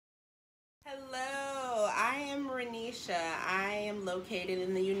Renisha. I am located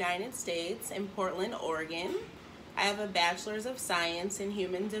in the United States in Portland, Oregon. I have a Bachelor's of Science in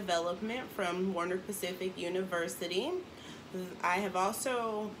Human Development from Warner Pacific University. I have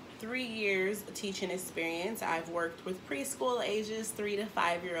also 3 years teaching experience. I've worked with preschool ages 3 to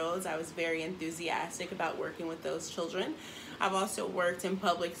 5 year olds. I was very enthusiastic about working with those children. I've also worked in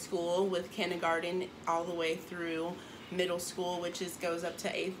public school with kindergarten all the way through middle school, which goes up to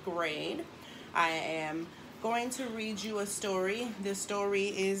 8th grade. I am going to read you a story. The story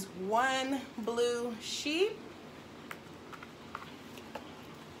is One Blue Sheep.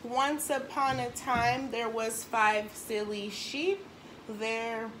 Once upon a time there was 5 silly sheep,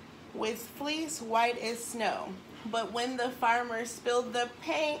 there with fleece white as snow. But when the farmer spilled the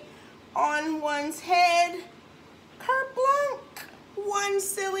paint on one's head, kerplunk, one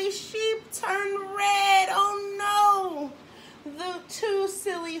silly sheep turned red. Oh no! The 2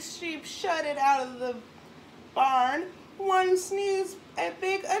 silly sheep shuddered out of the barn. One sneezed a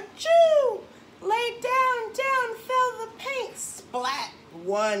big achoo. Lay down fell the paint. Splat!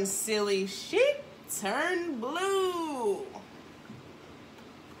 One silly sheep turned blue.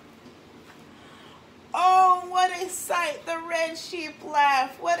 Oh, what a sight! The red sheep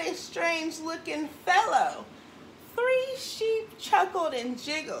laughed. What a strange looking fellow. 3 sheep chuckled and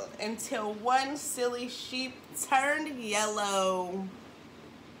jiggled until one silly sheep turned yellow.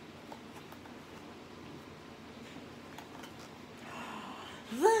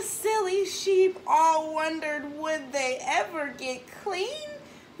 The silly sheep all wondered, would they ever get clean?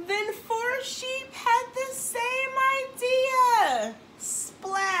 Then 4 sheep had the same idea.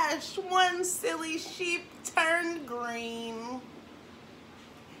 Splash! One silly sheep turned green.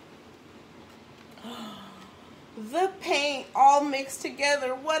 The paint all mixed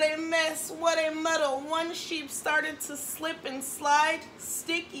together. What a mess, what a muddle. One sheep started to slip and slide,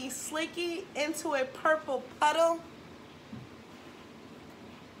 sticky slicky, into a purple puddle.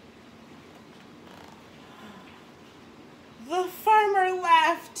 The farmer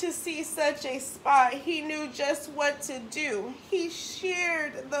laughed to see such a spot. He knew just what to do. He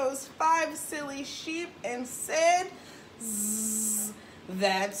sheared those 5 silly sheep and said, "Zzz,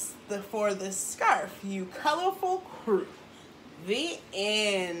 that's for the scarf, you colorful crew." The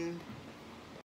end.